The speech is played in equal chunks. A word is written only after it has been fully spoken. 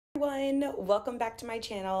Everyone, welcome back to my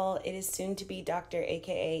channel. It is soon to be Dr.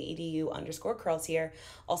 aka edu_curls here,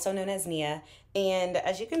 also known as Nia. And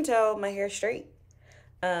as you can tell, my hair is straight.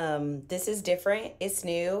 This is different, it's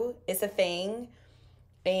new, it's a thing.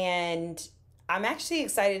 And I'm actually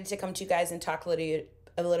excited to come to you guys and talk a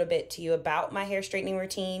little bit to you about my hair straightening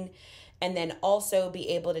routine, and then also be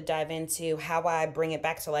able to dive into how I bring it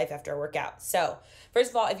back to life after a workout. So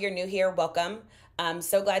first of all, if you're new here, welcome. I'm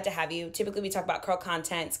so glad to have you. Typically we talk about curl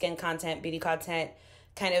content, skin content, beauty content,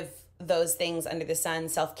 kind of those things under the sun,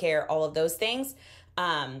 self-care, all of those things.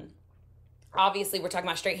 Obviously we're talking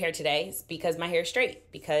about straight hair today because my hair is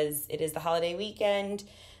straight, because it is the holiday weekend.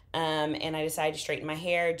 And I decided to straighten my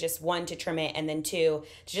hair, just one, to trim it, and then two,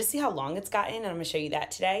 to just see how long it's gotten. And I'm gonna show you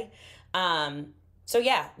that today. So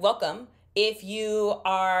yeah, welcome. If you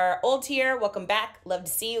are old here, welcome back. Love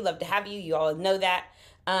to see you, love to have you. You all know that.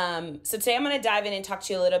 So today I'm going to dive in and talk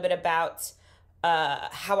to you a little bit about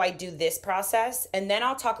how I do this process. And then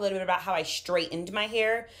I'll talk a little bit about how I straightened my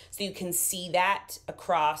hair so you can see that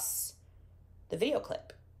across the video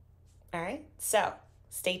clip. All right, so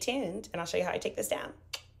stay tuned and I'll show you how I take this down.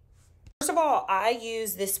 First of all, I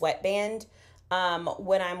use this sweatband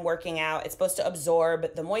when I'm working out. It's supposed to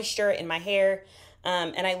absorb the moisture in my hair.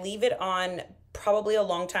 And I leave it on probably a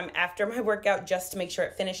long time after my workout just to make sure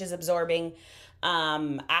it finishes absorbing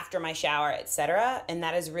after my shower, etc. And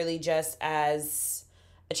that is really just as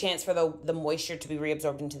a chance for the moisture to be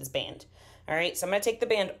reabsorbed into this band. All right, so I'm going to take the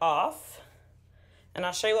band off and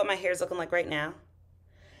I'll show you what my hair is looking like right now.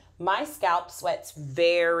 My scalp sweats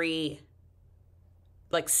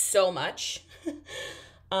so much.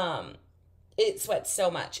 It sweats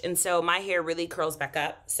so much, and so my hair really curls back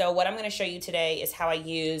up. So what I'm going to show you today is how I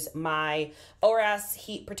use my ORAS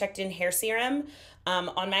Heat Protectant Hair Serum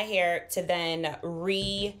on my hair to then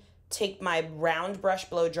take my round brush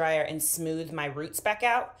blow dryer and smooth my roots back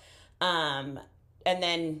out, and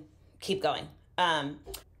then keep going. I'm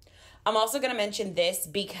also going to mention this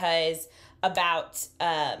because about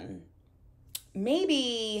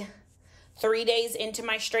maybe 3 days into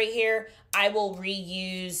my straight hair, I will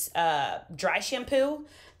reuse dry shampoo.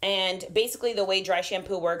 And basically the way dry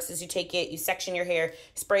shampoo works is you take it, you section your hair,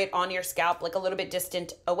 spray it on your scalp, like a little bit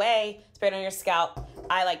distant away, spray it on your scalp.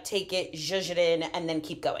 I take it, zhuzh it in, and then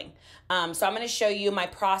keep going. So I'm going to show you my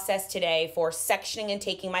process today for sectioning and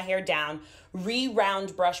taking my hair down,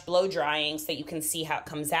 round brush blow drying so that you can see how it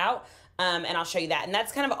comes out. And I'll show you that. And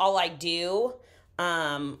that's kind of all I do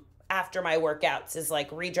after my workouts is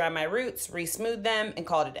re-dry my roots, re-smooth them, and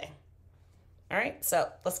call it a day. All right, so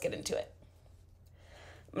let's get into it.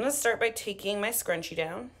 I'm gonna start by taking my scrunchie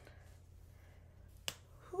down.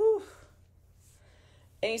 Whew.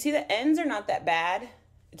 And you see the ends are not that bad.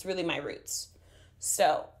 It's really my roots.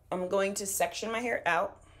 So I'm going to section my hair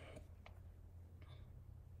out.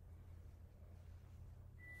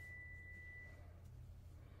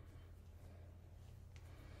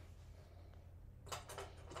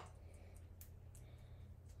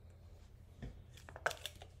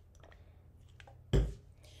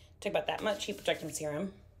 Take about that much Heat Protectant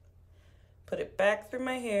Serum, put it back through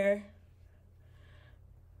my hair,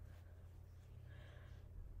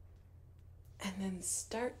 and then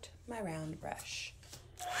start my round brush.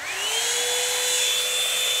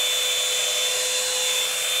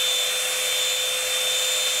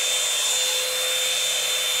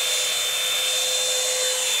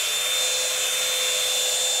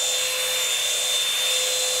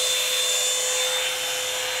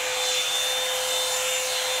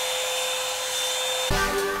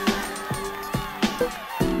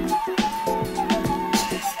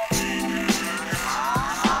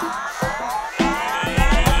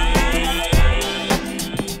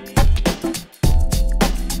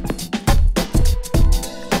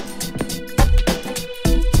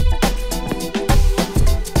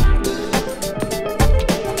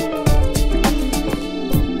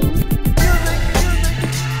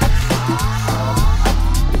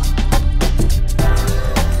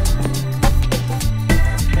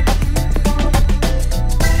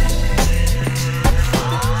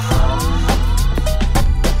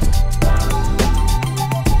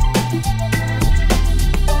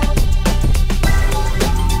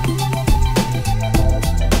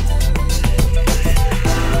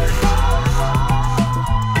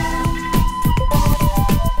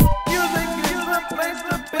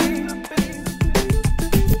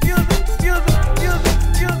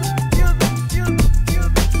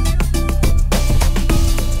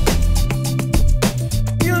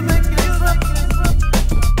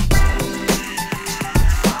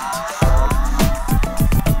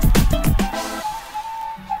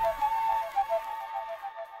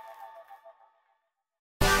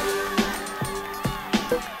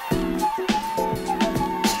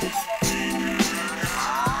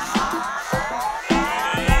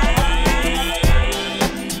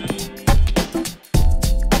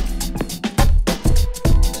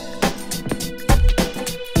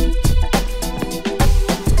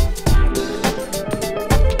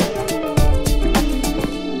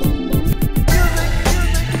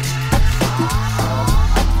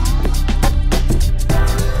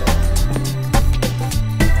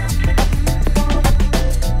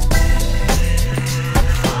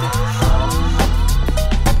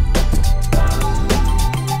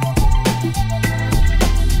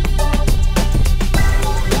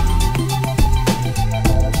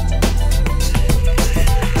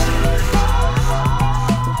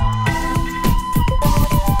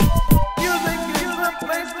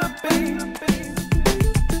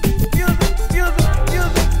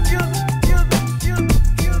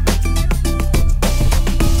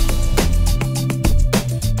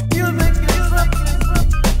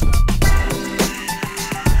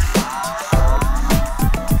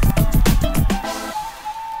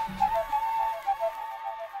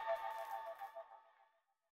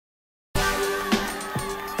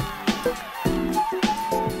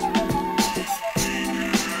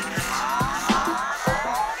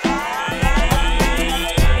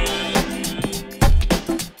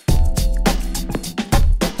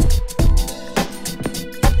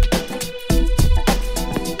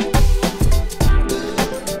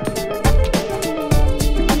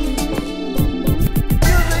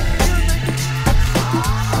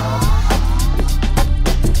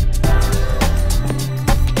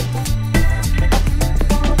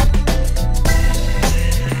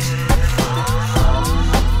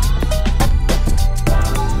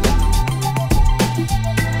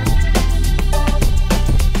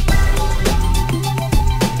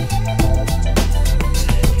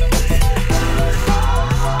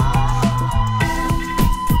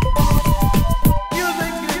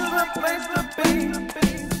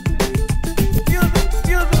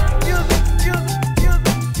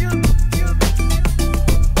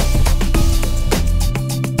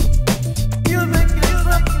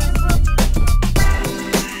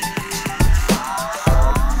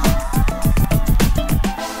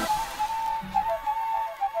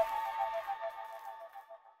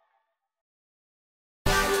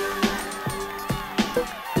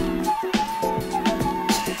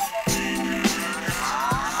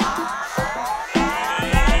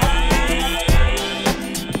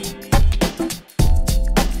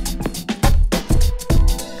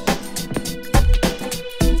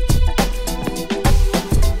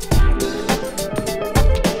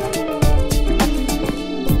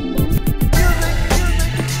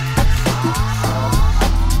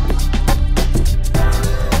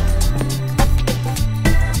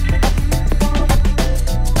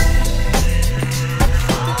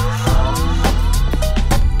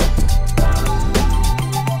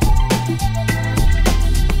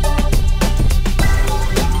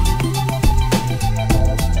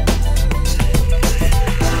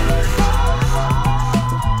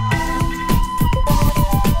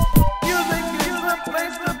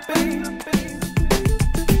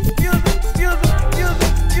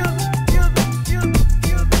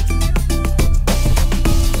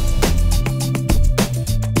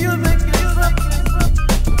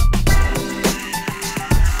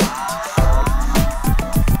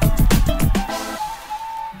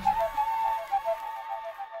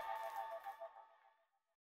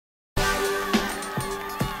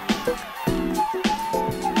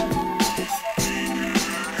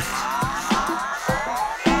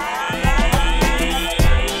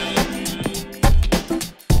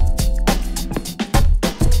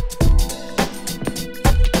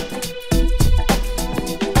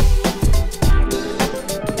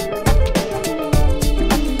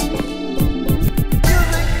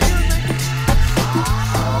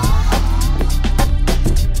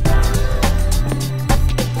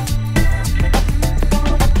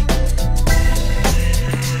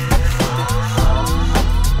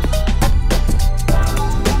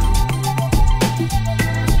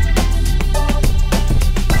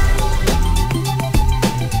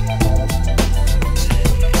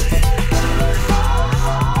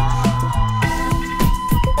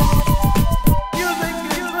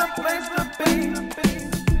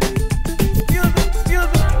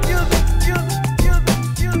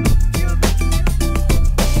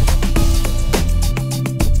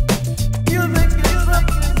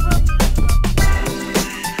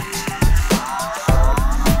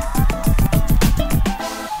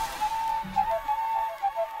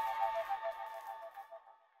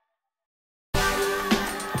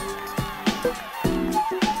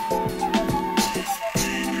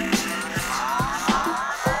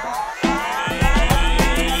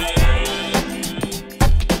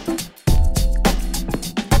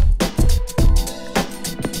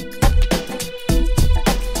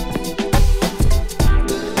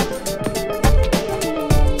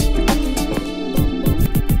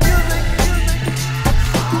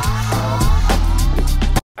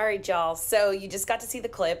 y'all. So you just got to see the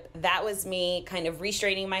clip. That was me kind of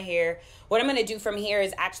re-straightening my hair. What I'm going to do from here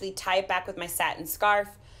is actually tie it back with my satin scarf,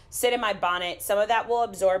 sit in my bonnet. Some of that will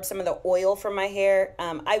absorb some of the oil from my hair.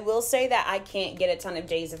 I will say that I can't get a ton of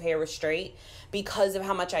days of hair with straight because of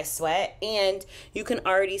how much I sweat. And you can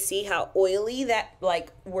already see how oily that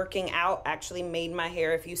like working out actually made my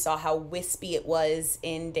hair if you saw how wispy it was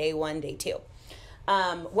in day 1, day 2.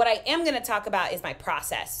 What I am going to talk about is my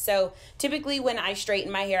process. So typically when I straighten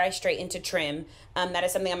my hair, I straighten to trim. That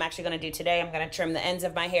is something I'm actually going to do today. I'm going to trim the ends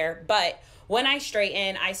of my hair. But when I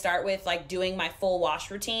straighten, I start with like doing my full wash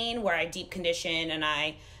routine where I deep condition and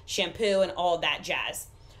I shampoo and all that jazz.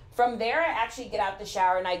 From there, I actually get out the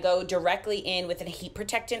shower and I go directly in with a heat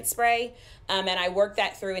protectant spray. And I work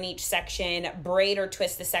that through in each section, braid or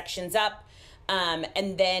twist the sections up,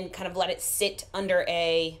 and then kind of let it sit under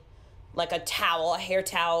like a towel, a hair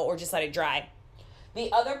towel, or just let it dry.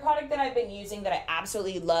 The other product that I've been using that I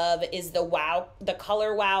absolutely love is the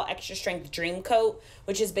Color Wow Extra Strength Dream Coat,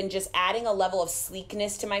 which has been just adding a level of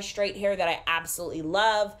sleekness to my straight hair that I absolutely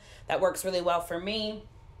love. That works really well for me.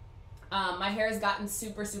 My hair has gotten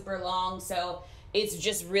super, super long, so it's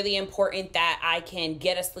just really important that I can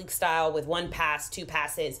get a sleek style with 1 pass, 2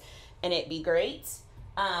 passes, and it be great.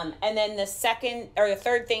 And then the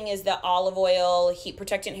third thing is the olive oil heat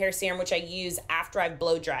protectant hair serum, which I use after I've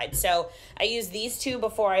blow dried. So I use these 2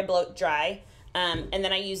 before I blow dry. And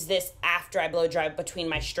then I use this after I blow dry between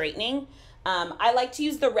my straightening. I like to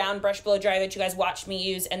use the round brush blow dry that you guys watched me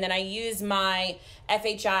use. And then I use my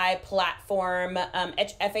FHI platform,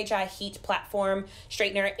 FHI heat platform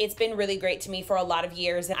straightener. It's been really great to me for a lot of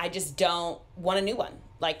years. And I just don't want a new one.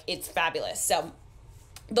 Like, it's fabulous. So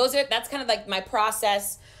that's kind of like my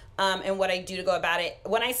process and what I do to go about it.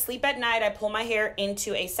 When I sleep at night, I pull my hair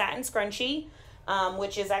into a satin scrunchie,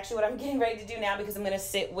 which is actually what I'm getting ready to do now because I'm going to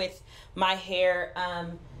sit with my hair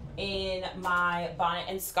in my bonnet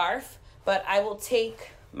and scarf. But I will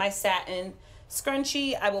take my satin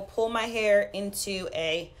scrunchie, I will pull my hair into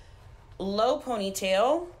a low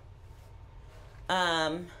ponytail,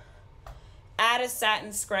 add a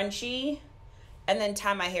satin scrunchie, and then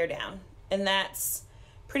tie my hair down. And that's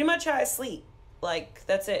pretty much how I sleep. Like,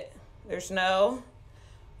 that's it. There's no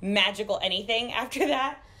magical anything after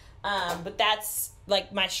that. But that's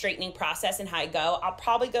like my straightening process and how I go. I'll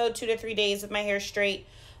probably go 2 to 3 days with my hair straight.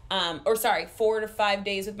 4 to 5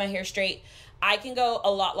 days with my hair straight. I can go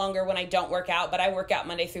a lot longer when I don't work out, but I work out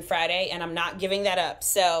Monday through Friday and I'm not giving that up.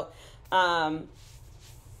 So,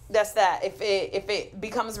 that's that. If it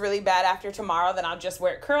becomes really bad after tomorrow, then I'll just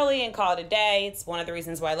wear it curly and call it a day. It's one of the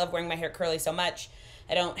reasons why I love wearing my hair curly so much.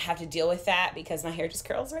 I don't have to deal with that because my hair just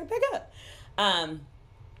curls right back up.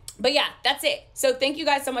 But yeah, that's it. So thank you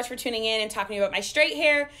guys so much for tuning in and talking about my straight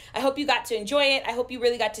hair. I hope you got to enjoy it. I hope you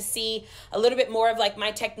really got to see a little bit more of like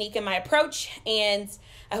my technique and my approach. And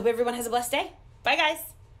I hope everyone has a blessed day. Bye, guys.